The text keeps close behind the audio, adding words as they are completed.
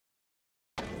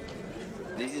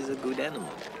This is a good animal.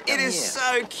 It is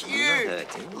so cute.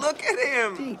 Look at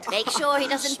him. Make sure he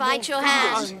doesn't bite your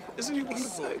hand. Isn't he wonderful?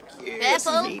 So cute.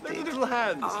 Careful. The little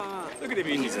hands. Look at him.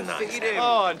 He's a nice him.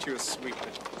 Oh, aren't you a sweet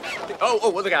little...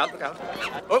 Oh, look out, look out.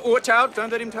 Oh, watch out.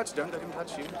 Don't let him touch you.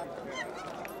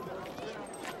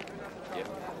 Yeah.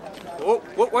 Oh,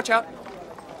 watch out.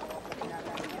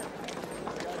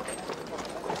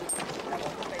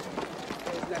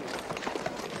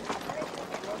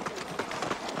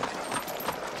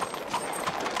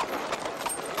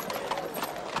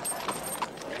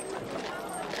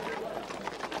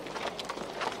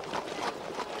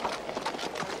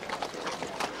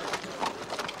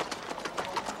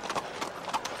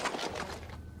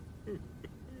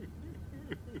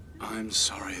 I'm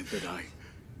sorry that I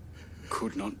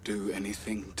could not do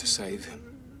anything to save him.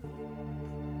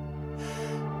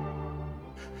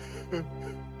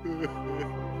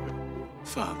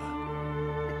 Father,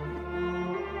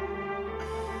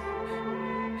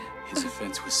 his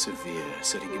offense was severe.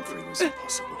 Setting him free was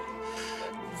impossible.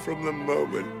 From the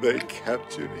moment they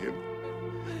captured him,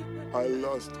 I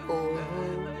lost all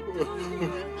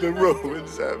hope. The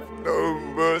Romans have no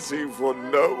mercy for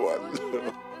no one.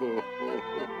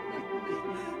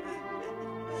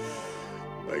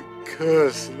 I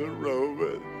curse the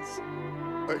Romans.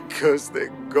 I curse their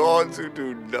gods who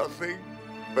do nothing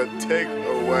but take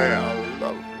away our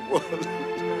loved ones.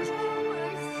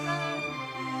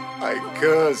 I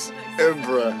curse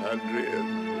Emperor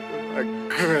Hadrian. I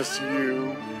curse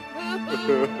you. I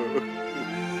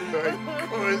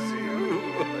curse you.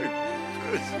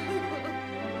 I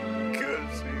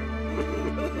curse you.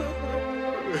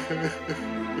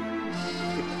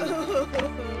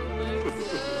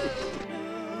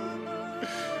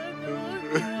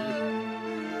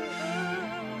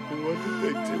 What did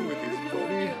they do with his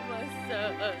body?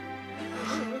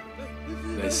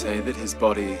 They say that his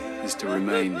body is to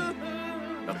remain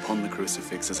upon the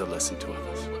crucifix as a lesson to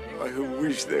others. I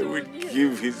wish they would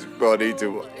give his body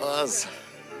to us.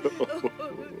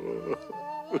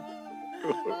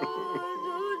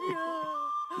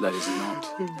 That is not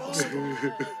possible.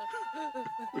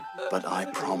 But I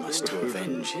promise to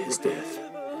avenge his death.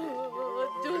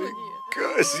 I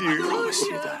curse you. I promise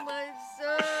you that.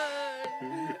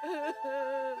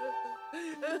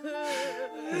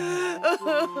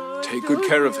 Take good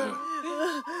care of her.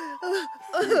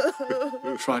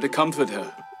 Try to comfort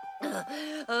her.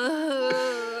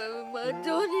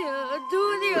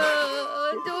 Adonia,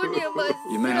 my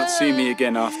son. You may not see me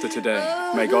again after today.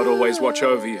 May God always watch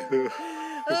over you.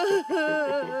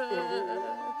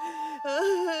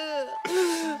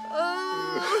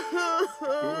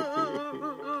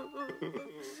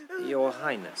 Your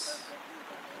Highness,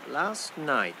 last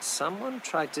night someone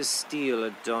tried to steal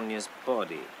Adonia's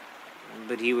body,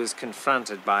 but he was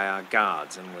confronted by our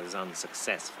guards and was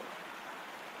unsuccessful.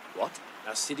 What?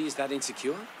 Our city is that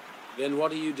insecure? Then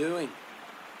what are you doing?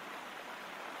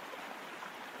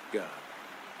 Go.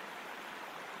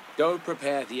 Go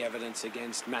prepare the evidence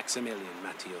against Maximilian,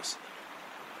 Matthias.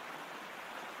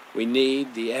 We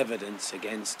need the evidence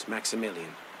against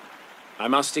Maximilian. I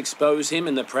must expose him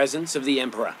in the presence of the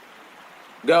Emperor.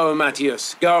 Go,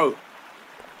 Matthias, go!